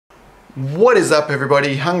What is up,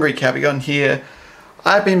 everybody? Hungry Kabigon here.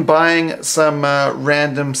 I've been buying some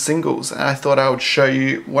random singles and I thought I would show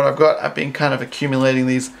you what I've got. I've been kind of accumulating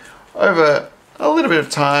these over a little bit of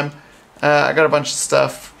time. I got a bunch of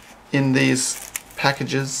stuff in these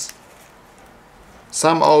packages.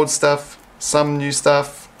 Some old stuff, some new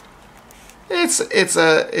stuff. It's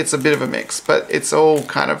a bit of a mix, but it's all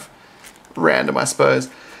kind of random, I suppose.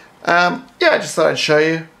 Yeah, I just thought I'd show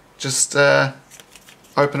you. Just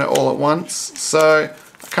open it all at once. So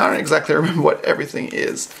I can't exactly remember what everything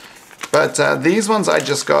is, but these ones I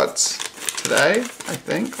just got today, I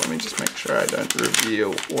think. Let me just make sure I don't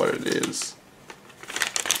reveal what it is.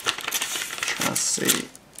 Trying to see.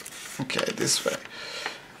 Okay, this way.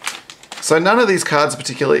 So none of these cards are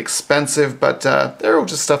particularly expensive, but they're all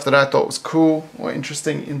just stuff that I thought was cool or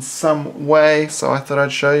interesting in some way, so I thought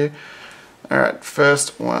I'd show you. Alright,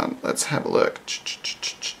 first one. Let's have a look.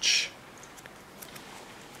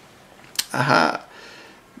 Aha.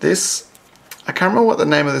 This, I can't remember what the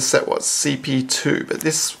name of this set was, CP2, but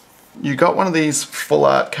this, you got one of these full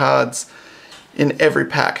art cards in every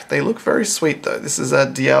pack. They look very sweet though. This is a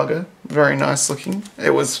Dialga, very nice looking.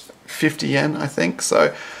 It was 50 yen, I think,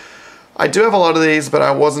 so I do have a lot of these, but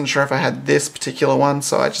I wasn't sure if I had this particular one,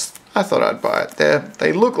 so I thought I'd buy it.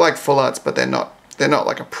 They look like full arts, but they're not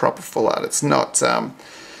like a proper full art. It's not a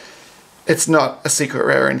secret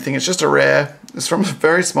rare or anything. It's just a rare. It's from a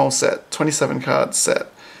very small set, 27 card set.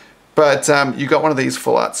 But you got one of these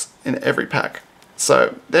full arts in every pack.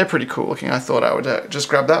 So they're pretty cool looking. I thought I would just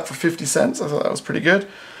grab that for 50 cents. I thought that was pretty good.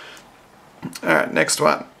 Alright, next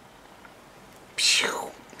one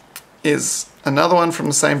is another one from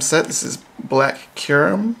the same set. This is Black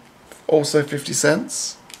Curum, also 50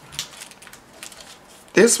 cents.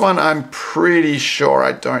 This one I'm pretty sure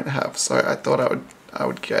I don't have, so I thought I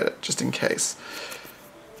would get it just in case.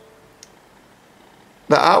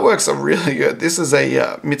 The artworks are really good. This is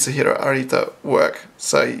a Mitsuhiro Arita work,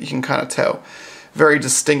 so you can kind of tell. Very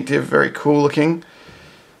distinctive, very cool looking.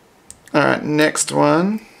 Alright, next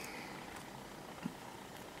one.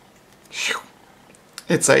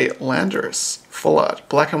 It's a Landorus full art,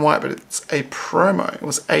 black and white, but it's a promo. It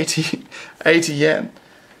was 80 yen.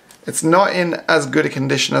 It's not in as good a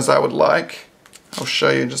condition as I would like. I'll show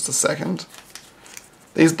you in just a second.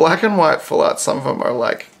 These black and white full arts, some of them are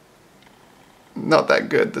like not that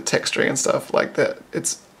good, the texturing and stuff like that.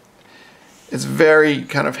 It's very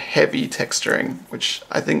kind of heavy texturing, which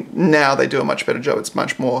I think now they do a much better job. It's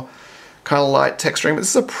much more kind of light texturing, but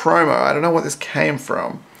this is a promo. I don't know what this came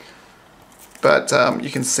from, but you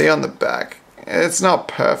can see on the back, it's not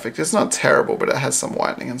perfect. It's not terrible, but it has some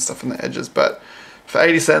whitening and stuff on the edges. But for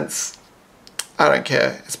 80 cents, I don't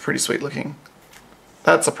care. It's pretty sweet looking.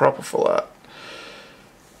 That's a proper full art.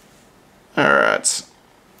 Alright,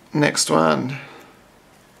 next one.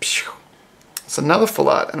 It's another full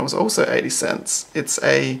art, and it was also 80 cents. It's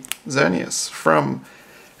a Xerneas from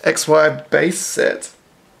XY base set.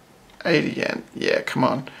 80 yen. Yeah, come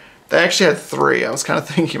on. They actually had 3. I was kind of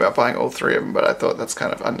thinking about buying all 3 of them, but I thought that's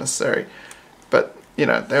kind of unnecessary. But, you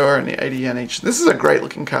know, they were only 80 yen each. This is a great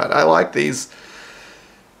looking card. I like these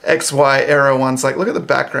XY era ones. Like, look at the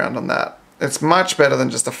background on that. It's much better than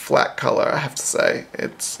just a flat color, I have to say.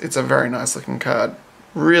 It's a very nice looking card.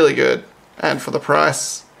 Really good. And for the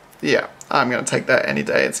price, yeah, I'm going to take that any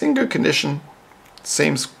day. It's in good condition.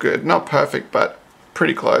 Seems good. Not perfect, but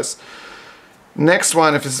pretty close. Next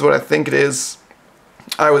one, if this is what I think it is,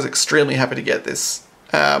 I was extremely happy to get this.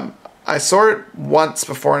 I saw it once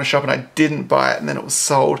before in a shop and I didn't buy it, and then it was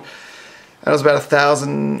sold. And it was about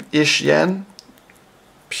 1,000-ish yen.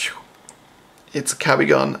 Phew. It's a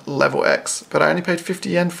Kabigon level X, but I only paid 50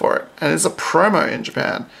 yen for it. And it's a promo in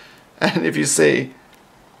Japan. And if you see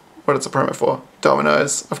what it's a promo for,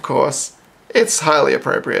 Domino's, of course. It's highly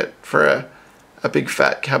appropriate for a big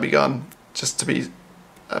fat Kabigon just to be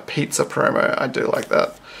a pizza promo. I do like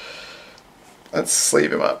that. Let's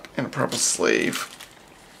sleeve him up in a proper sleeve.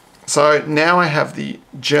 So now I have the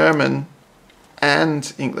German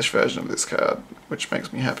and English version of this card, which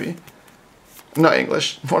makes me happy. Not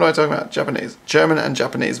English. What am I talking about? Japanese. German and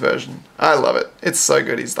Japanese version. I love it. It's so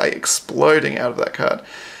good. He's like exploding out of that card.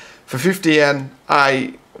 For 50 yen,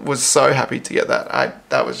 I was so happy to get that.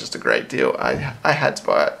 That was just a great deal. I had to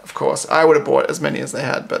buy it, of course. I would have bought as many as they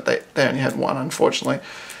had, but they only had one, unfortunately.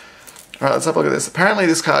 Alright, let's have a look at this. Apparently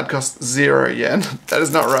this card costs 0 yen. That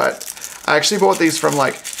is not right. I actually bought these from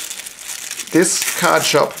like... This card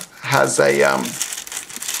shop has a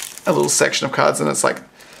little section of cards, and it's like...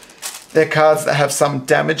 They're cards that have some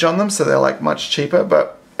damage on them, so they're like much cheaper,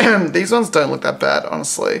 but these ones don't look that bad,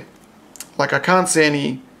 honestly. Like, I can't see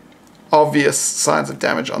any obvious signs of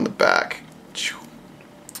damage on the back.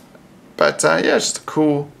 But yeah, it's just a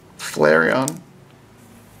cool Flareon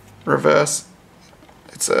reverse.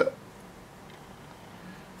 It's a...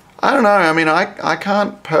 I don't know, I mean, I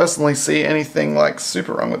can't personally see anything like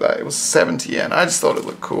super wrong with that. It was 70 yen. I just thought it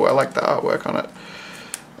looked cool. I like the artwork on it.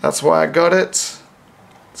 That's why I got it.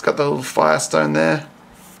 It's got the little Firestone there.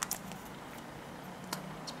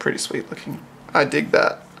 It's pretty sweet looking. I dig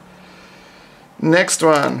that. Next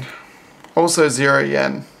one. Also 0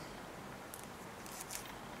 yen.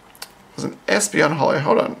 There's an Espeon Holo.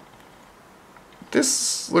 Hold on.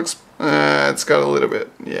 This looks... it's got a little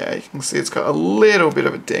bit... Yeah, you can see it's got a little bit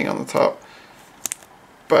of a ding on the top.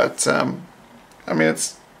 But, I mean,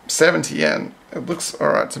 it's 70 yen. It looks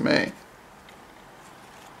alright to me.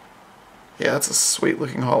 Yeah, that's a sweet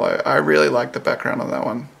looking holo. I really like the background on that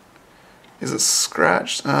one. Is it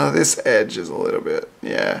scratched? This edge is a little bit...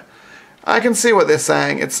 Yeah. I can see what they're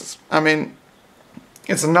saying. It's... I mean...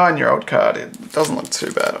 It's a 9-year-old card. It doesn't look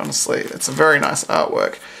too bad, honestly. It's a very nice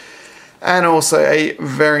artwork. And also a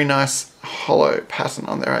very nice holo pattern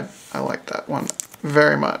on there. I like that one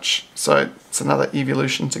very much. So it's another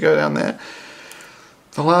evolution to go down there.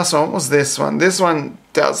 The last one was this one. This one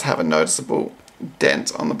does have a noticeable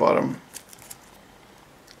dent on the bottom.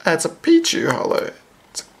 It's a Pichu holo.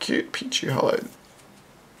 It's a cute Pichu holo.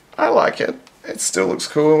 I like it. It still looks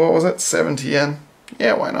cool. What was it? 70 yen?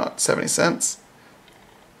 Yeah, why not? 70 cents.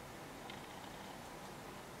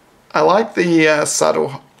 I like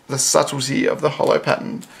the subtlety of the holo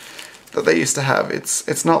pattern that they used to have.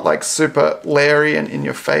 It's not like super leery and in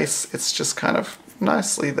your face. It's just kind of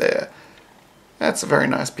nicely there. That's a very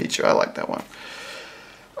nice Pichu. I like that one.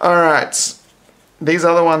 Alright. These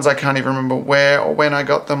other ones I can't even remember where or when I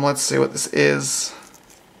got them. Let's see what this is.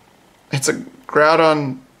 It's a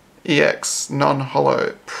Groudon EX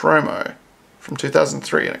non-holo promo from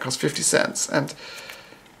 2003 and it cost 50 cents. And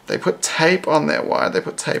they put tape on there. Why did they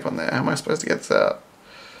put tape on there? How am I supposed to get this out?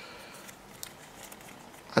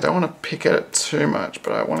 I don't want to pick at it too much,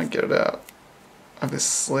 but I want to get it out of this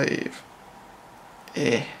sleeve.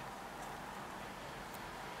 Eh.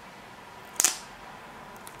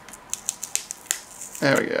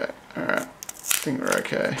 There we go. Alright. I think we're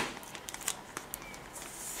okay.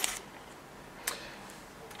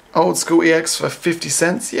 Old School EX for 50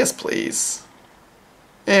 cents? Yes, please.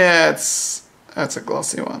 Yeah, that's a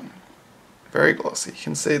glossy one. Very glossy. You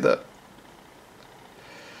can see that.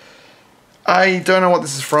 I don't know what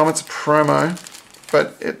this is from. It's a promo,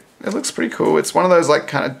 but it looks pretty cool. It's one of those like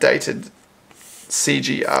kind of dated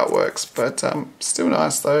CG artworks, but still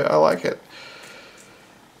nice though. I like it.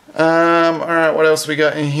 Alright, what else we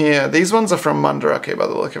got in here? These ones are from Mandarake by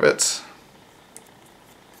the look of it.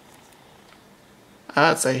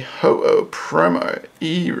 It's a Ho-Oh promo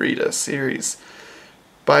e-reader series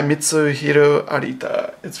by Mitsuhiro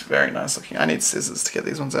Arita. It's very nice looking. I need scissors to get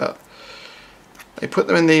these ones out. They put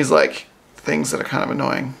them in these like things that are kind of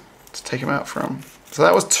annoying to take them out from. So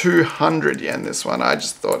that was 200 yen, this one. I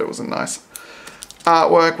just thought it was a nice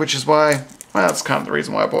artwork, which is why, well, that's kind of the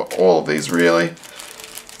reason why I bought all of these, really.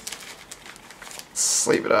 Let's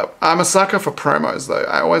sleeve it up. I'm a sucker for promos, though.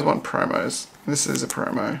 I always want promos. This is a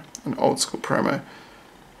promo, an old school promo.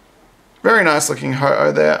 Very nice looking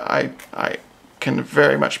Ho-Oh there. I can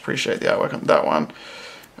very much appreciate the artwork on that one.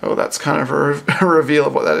 Oh, that's kind of a reveal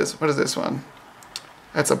of what that is. What is this one?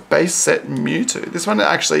 That's a base set Mewtwo. This one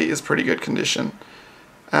actually is pretty good condition.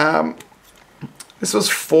 This was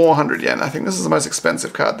 400 yen. I think this is the most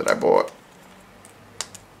expensive card that I bought.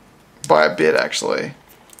 By a bit, actually.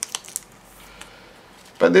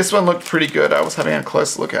 But this one looked pretty good. I was having a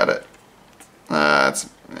close look at it.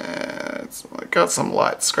 It's got some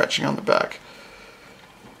light scratching on the back.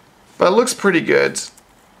 But it looks pretty good.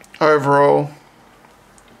 Overall,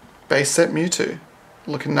 base set Mewtwo.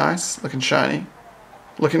 Looking nice, looking shiny.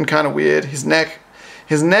 Looking kind of weird. His neck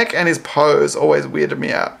and his pose always weirded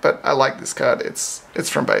me out, but I like this card. It's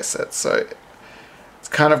from base set, so it's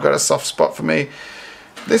kind of got a soft spot for me.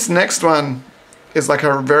 This next one is like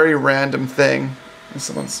a very random thing.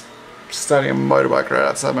 Someone's starting a motorbike right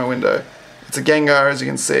outside my window. It's a Gengar, as you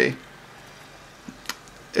can see.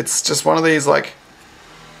 It's just one of these like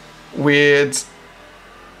weird...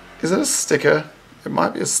 Is it a sticker? It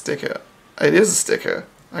might be a sticker. It is a sticker.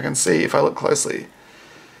 I can see if I look closely.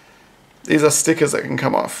 These are stickers that can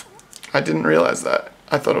come off. I didn't realize that.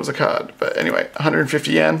 I thought it was a card. But anyway,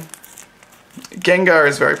 150 yen. Gengar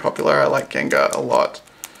is very popular. I like Gengar a lot.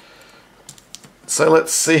 So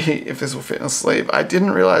let's see if this will fit in a sleeve. I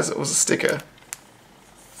didn't realize it was a sticker.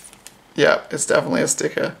 Yeah, it's definitely a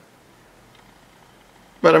sticker.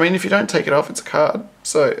 But I mean, if you don't take it off, it's a card.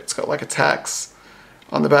 So it's got like a tax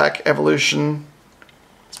on the back, evolution.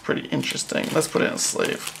 It's pretty interesting. Let's put it in a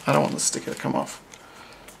sleeve. I don't want the sticker to come off.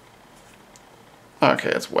 Okay,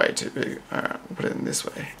 it's way too big. Alright, we'll put it in this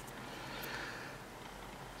way.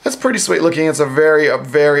 That's pretty sweet looking. It's a very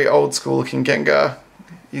old school looking Gengar.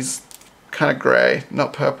 He's kind of grey,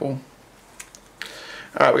 not purple.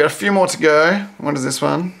 Alright, we got a few more to go. What is this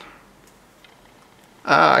one?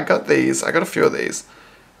 I got these. I got a few of these.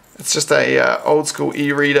 It's just a old school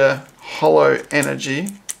e-reader Hollow Energy.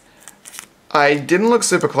 I didn't look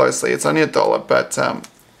super closely. It's only $1, but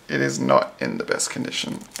it is not in the best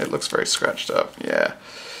condition. It looks very scratched up, yeah.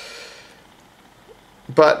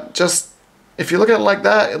 But just, if you look at it like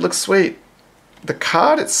that, it looks sweet. The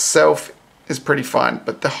card itself is pretty fine,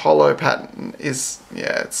 but the hollow pattern is,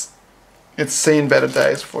 yeah, it's seen better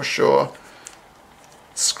days for sure.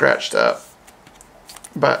 Scratched up.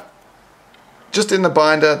 But just in the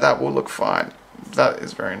binder, that will look fine. That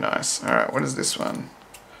is very nice. Alright, what is this one?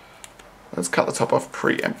 Let's cut the top off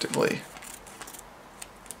preemptively.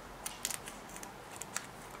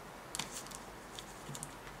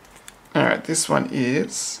 Alright, this one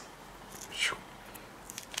is...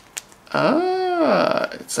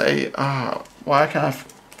 it's a... why can't I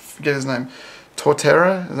forget his name?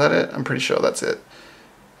 Torterra, is that it? I'm pretty sure that's it.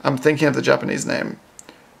 I'm thinking of the Japanese name.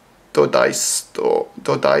 Dodaitos.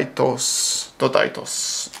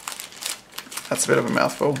 That's a bit of a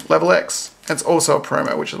mouthful. Level X. It's also a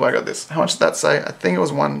promo, which is why I got this. How much did that say? I think it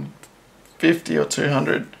was 150 or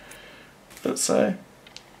 200. What did it say?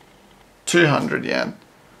 200 yen.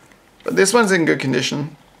 But this one's in good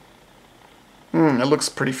condition. It looks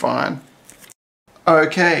pretty fine.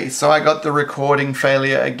 Okay, so I got the recording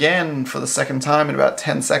failure again for the second time in about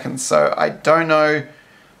 10 seconds. So I don't know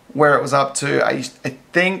where it was up to. I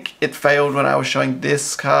think it failed when I was showing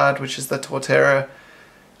this card, which is the Torterra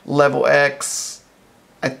Level X.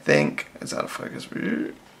 I think it's out of focus.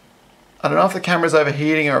 I don't know if the camera's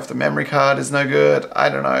overheating or if the memory card is no good. I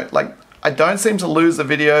don't know. Like, I don't seem to lose the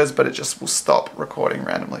videos, but it just will stop recording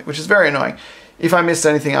randomly, which is very annoying. If I missed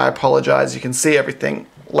anything, I apologize. You can see everything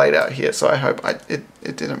laid out here, so I hope it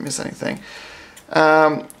didn't miss anything.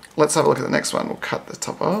 Let's have a look at the next one. We'll cut the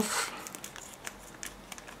top off.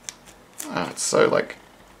 Oh, it's so like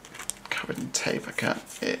covered in tape. I can't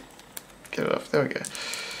get it off. There we go.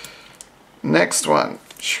 Next one.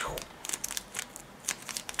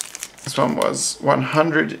 This one was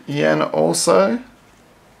 100 yen also.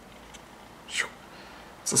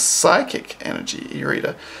 It's a psychic energy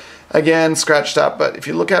e-reader. Again, scratched up, but if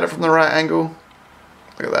you look at it from the right angle,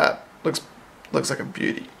 look at that. Looks like a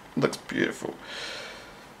beauty. Looks beautiful.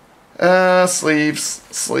 Sleeves.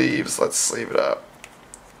 Let's sleeve it up.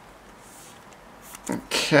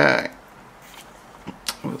 Okay.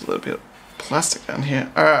 There's a little bit of plastic down here.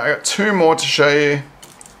 Alright, I got two more to show you.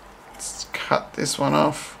 Let's cut this one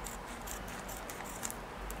off.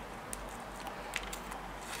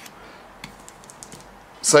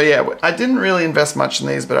 So yeah, I didn't really invest much in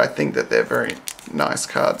these, but I think that they're very nice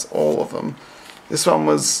cards, all of them. This one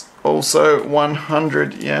was also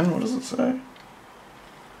 100 yen. What does it say?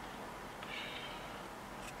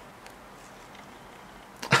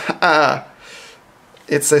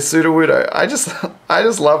 It's a Sudowoodo. I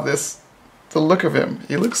just love this. The look of him.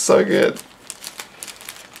 He looks so good.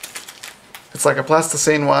 It's like a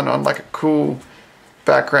plasticine one on like a cool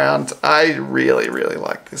background. I really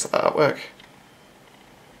like this artwork.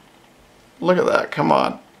 Look at that. Come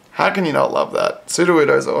on. How can you not love that?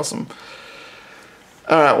 Sudowoodo is awesome.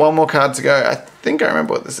 Alright, one more card to go. I think I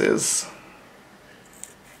remember what this is.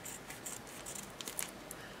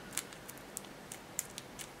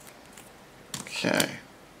 Okay.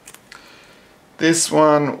 This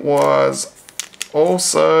one was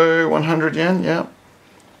also 100 yen, yeah.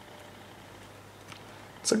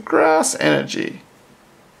 It's a grass energy.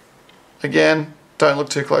 Again, don't look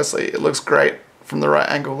too closely. It looks great from the right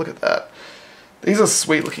angle. Look at that. These are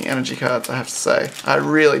sweet looking energy cards, I have to say. I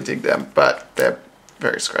really dig them, but they're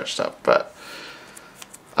very scratched up. But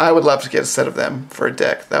I would love to get a set of them for a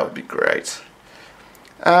deck. That would be great.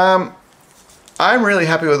 I'm really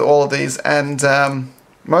happy with all of these, and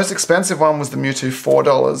most expensive one was the Mewtwo,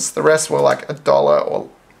 $4. The rest were like $1 or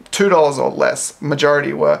 $2 or less.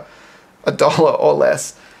 Majority were $1 or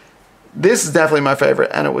less. This is definitely my favorite,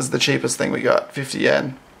 and it was the cheapest thing we got, 50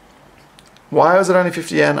 yen. Why was it only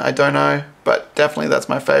 50 yen? I don't know, but definitely that's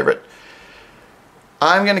my favorite.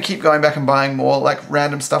 I'm going to keep going back and buying more like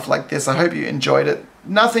random stuff like this. I hope you enjoyed it.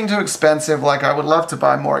 Nothing too expensive. Like, I would love to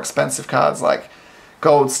buy more expensive cards like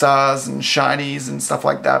gold stars and shinies and stuff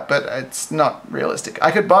like that, but it's not realistic.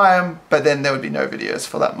 I could buy them, but then there would be no videos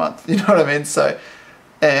for that month. You know what I mean? So,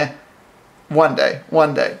 one day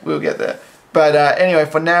we'll get there. But anyway,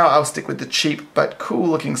 for now, I'll stick with the cheap but cool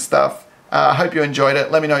looking stuff. I hope you enjoyed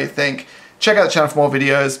it. Let me know what you think. Check out the channel for more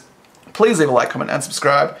videos. Please leave a like, comment, and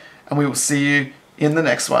subscribe. And we will see you in the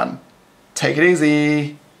next one. Take it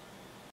easy.